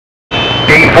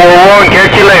841,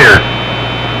 catch you later.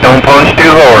 Don't punch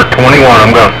too hard. 21,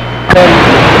 I'm going.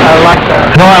 I like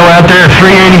that. No, we're out there at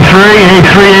 383,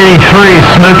 383,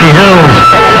 Smoky Hills.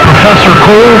 Professor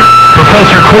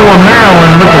Cool in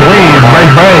Maryland with the lead. Break.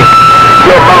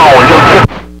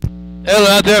 Hello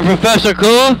out there, Professor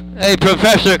Cool. Hey,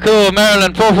 Professor Cool,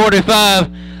 Maryland 445.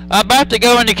 I'm about to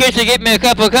go in the kitchen to get me a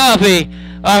cup of coffee.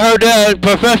 I heard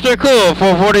Professor Cool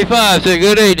 445 said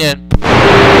good evening.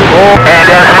 And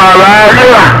that's my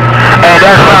rider. And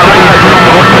that's my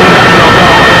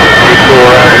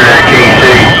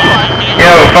You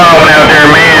have a phone out there,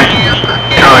 man.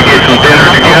 Trying to get some dinner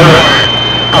together.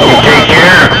 You take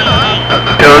care.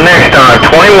 Till next time.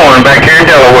 21 back here in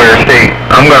Delaware State.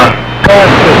 I'm gone. Pass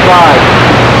the slide.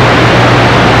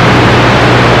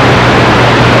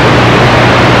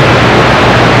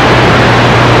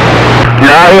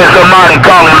 Now I hear somebody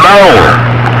calling bone.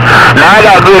 Now I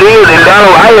got good evening,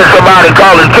 Donald. I hear somebody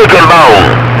calling chicken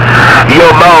bone.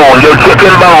 Your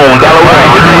chicken bone, Delaware.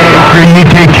 You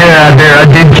take care out there. I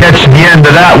did catch the end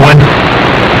of that one.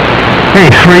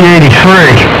 Hey,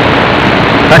 383.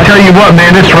 I tell you what,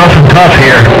 man, it's rough and tough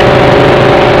here.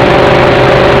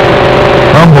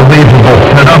 Unbelievable.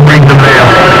 And I'll bring the mail.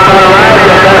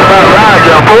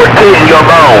 Roger, 14, your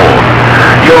bone.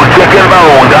 Your chicken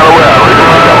bone, Delaware.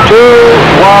 2,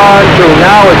 1, 2.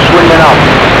 Now it's swinging up.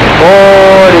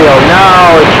 Audio.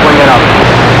 Now it's swinging up.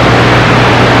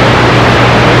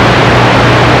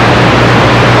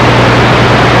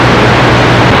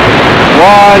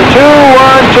 One,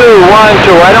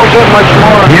 two. I don't get much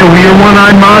more. Yeah, we're a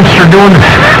one-eyed monster doing the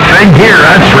thing here,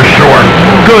 that's for sure.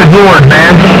 Good Lord,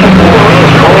 man.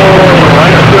 Oh,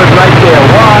 that's good right there.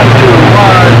 1, 2,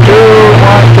 1,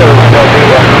 2.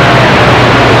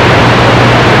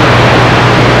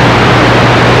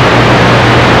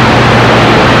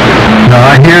 No,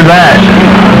 I hear that.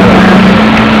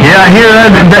 Yeah, I hear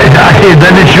that. I hear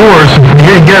that it's yours.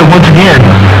 Yeah, once again.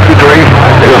 3,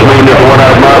 just mean this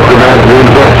one-eyed monster, man.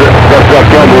 That's that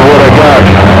cover of what I got.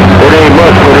 It ain't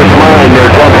much, but it's mine there,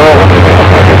 jump up.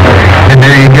 And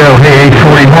there you go. Hey,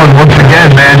 841, once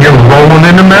again, man, you're rolling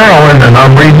into Maryland, and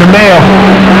I'm reading the mail.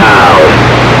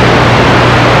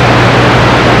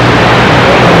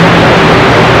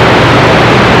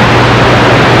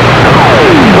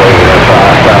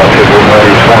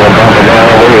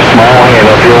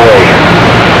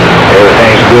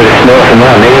 Everything's good as nothing,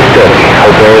 I need a study.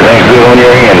 Hope everything's good on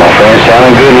your end, my friend.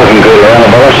 Sounding good, looking good around the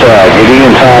bar side. Get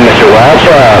in time, Mr.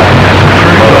 Wildside.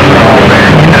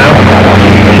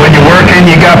 When you're working,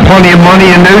 you got plenty of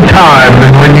money and no time.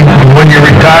 And when you're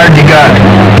retired, you got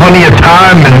plenty of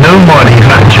time and no money.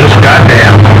 Just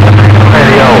goddamn.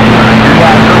 Hey, yo.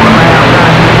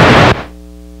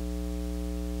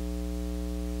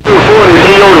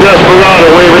 Desperado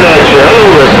waving at you.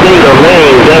 Hello, the state of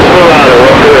Maine, Desperado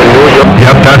up there in New York.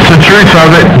 Yep, that's the truth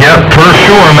of it. Yep, for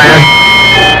sure, man.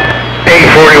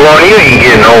 841, you ain't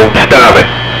getting old. Stop it.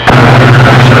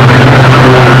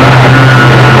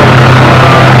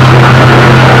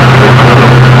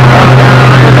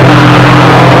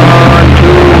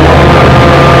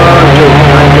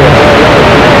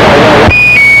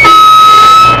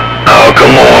 Oh,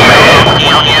 come on, man.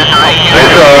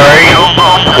 It's alright.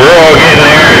 We're all getting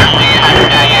there.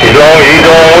 As long as you're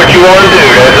doing what you want to do,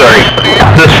 that's alright.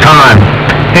 This time,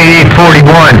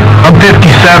 841. I'm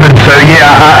 57, so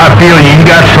yeah, I feel you. You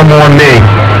got some on me.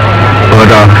 But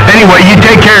anyway, you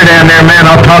take care down there, man.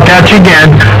 I'll talk at you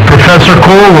again. Professor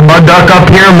Cool with Mud Duck up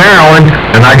here in Maryland,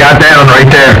 and I got down right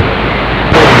there.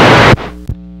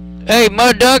 Hey,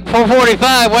 Mud Duck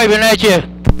 445 waving at you. 2,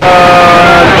 1,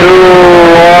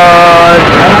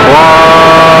 1.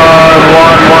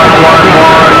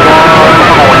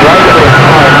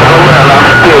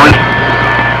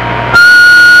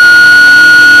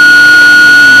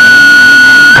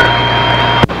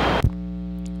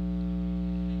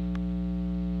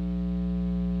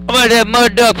 How about that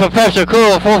Mud Duck Professor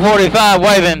Cool 445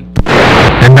 waving?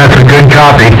 And that's a good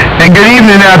copy. And good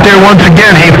evening out there once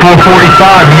again. Hey, 445,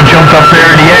 you jumped up there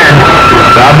at the end.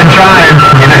 I've been trying.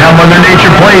 You know how Mother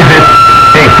Nature plays it.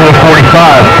 Hey, 445,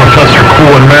 Professor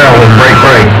Cool in Maryland. Break.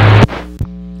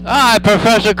 Alright,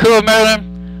 Professor Cool Maryland.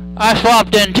 I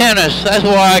swapped antennas. That's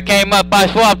why I came up. I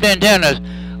swapped antennas.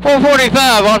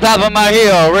 445 on top of my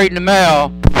hill reading the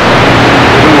mail.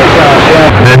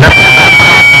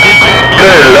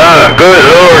 Good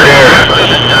Lord there.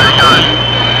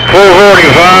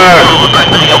 445.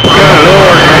 Good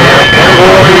Lord.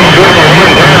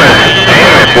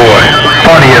 Damn it, boy.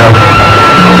 Audio.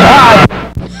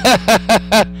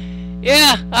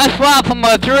 Yeah, I swapped from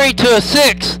a 3 to a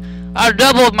 6. I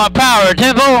doubled my power,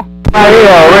 Temple.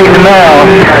 Reading the mail.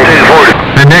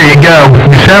 And there you go.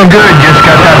 sound good. Just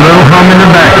got that little hum in the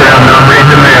background. I'm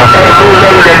reading the mail.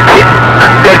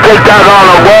 That TikTok on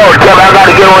the wall. Tell me I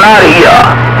gotta get on out of here.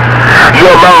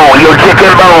 Your bone, your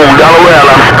chicken bone, Delaware,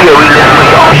 I'm still reading this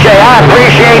mail. Say, I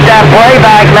appreciate that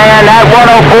playback, man. That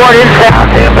 104 didn't sound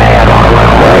too bad on the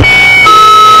runway.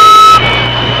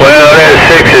 Well, that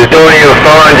 6 is doing you a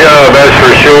fine job, that's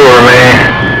for sure, man.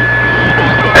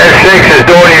 That 6 is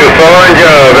doing you a fine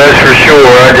job, that's for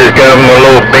sure. I just got him a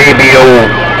little baby old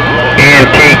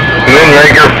antique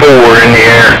Moonraker 4 in the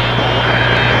air.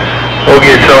 We'll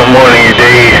get something one of these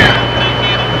days.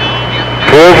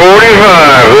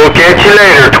 445, we'll catch you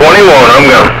later. 21, I'm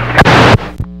going.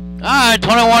 Alright,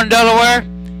 21 Delaware.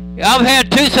 I've had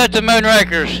 2 sets of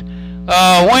Moonrakers.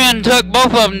 Wynn took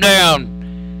both of them down.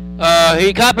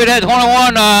 He copied that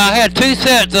 21. I had 2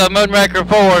 sets of Moonraker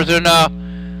 4s, and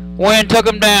Wynn took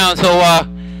them down. So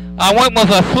I went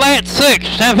with a flat 6.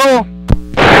 10-4.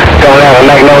 Don't have a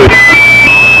magnolia.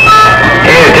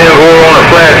 Yeah, 10-4 on a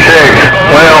flat 6.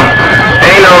 Well,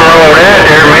 ain't nothing wrong with that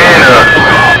there, man.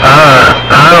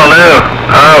 I don't know.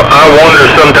 I wonder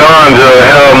sometimes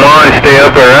how mine stay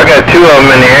up there. I got 2 of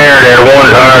them in the air there.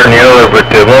 One's higher than the other, but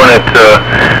the one that's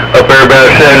up there about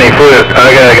 70 foot,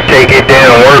 I gotta take it down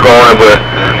and work on it. But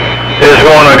this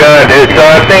one I got,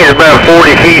 I think it's about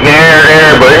 40 feet in the air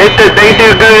there. But they do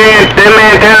good. Them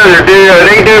antennas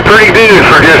they do pretty good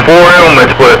for just 4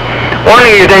 elements. But one of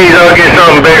these days I'll get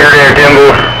something bigger there, Timbo.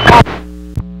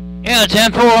 Yeah,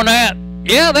 10-4 on that.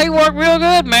 Yeah, they work real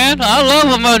good, man. I love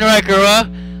a Moonraker.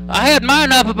 I had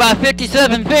mine up about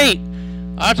 57 feet.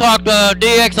 I talked to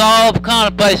DX all kind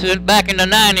of places back in the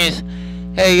 90s.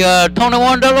 Hey,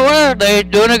 21 Delaware, they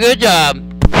doing a good job.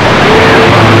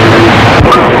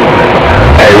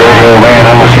 Hey, radio man,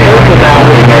 I'm gonna see you looking down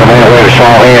with me, man. Wave a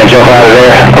small hand, jump out of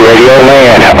there. Radio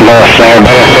man, North Slam.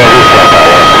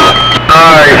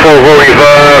 Alright,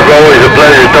 445, always a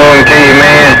pleasure talking to you,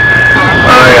 man.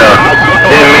 I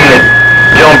didn't mean to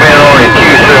jump in on your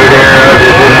Q-so there. I was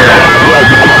just in there,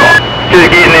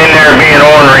 just getting in there being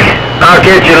ornery. I'll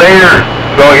catch you later.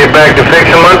 Gonna get back to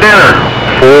fixing my dinner.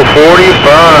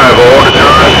 445 all the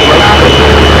time.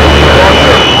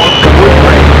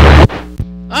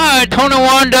 Alright,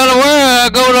 21 Delaware,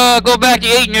 go back to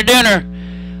eating your dinner.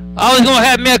 I was gonna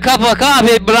have me a cup of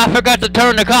coffee, but I forgot to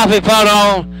turn the coffee pot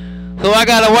on, so I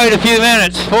gotta wait a few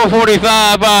minutes.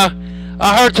 445.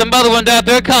 I heard some other ones out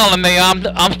there calling me. I'm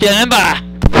standing by.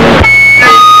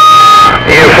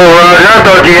 Yeah, 4 Roger, I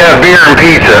thought you had beer and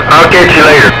pizza. I'll catch you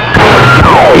later.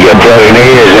 You plugging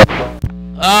is.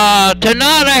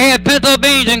 Tonight I had pinto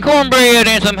beans and cornbread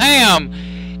and some ham,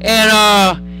 and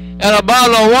a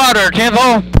bottle of water.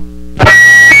 Tempo.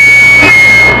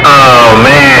 Oh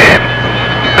man,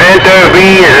 pinto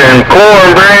beans and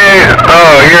cornbread.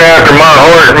 Oh, you're after my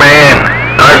heart, man.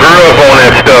 I grew up on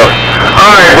that stuff.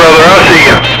 Alright, brother, I'll see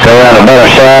you. Go around the bottom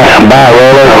side, bye,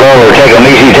 roller, take them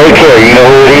easy, take care, you know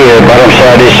who it is, bottom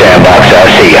side of this sandbox, I'll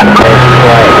see ya.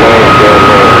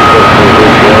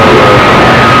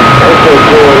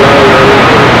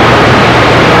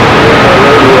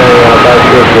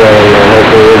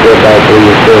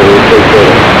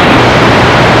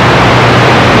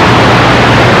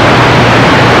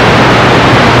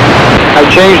 I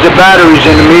changed the batteries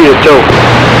in the meter too.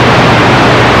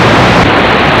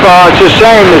 It's the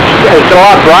same, it's a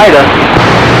lot brighter.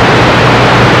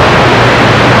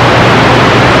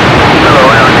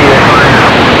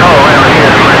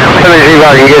 Let me see if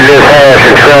I can get this hash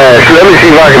and trash. Let me see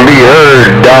if I can be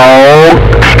heard, dog.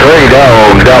 Stray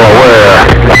dog, Delaware.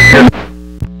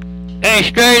 Hey,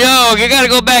 Stray Dog, you gotta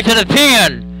go back to the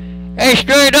pen. Hey,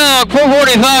 Stray Dog,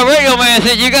 445 Radio Man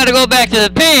said you gotta go back to the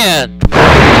pen.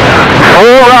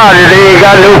 Alrighty, they ain't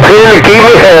got no pin to keep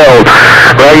it held.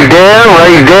 Right there,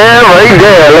 right there, right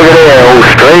there. Look at that, old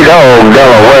Stray Dog,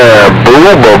 Delaware.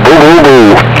 Boo, boo, boo, boo,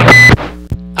 boo.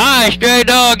 Alright, Stray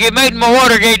Dog, you made my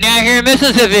Watergate down here in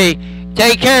Mississippi.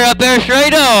 Take care up there, Stray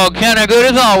Dog. Kinda good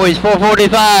as always.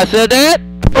 445 said that.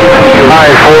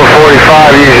 Alright,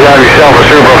 445, you should have yourself a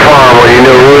super farm when you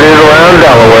know who it is around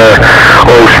Delaware.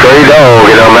 Old Stray Dog.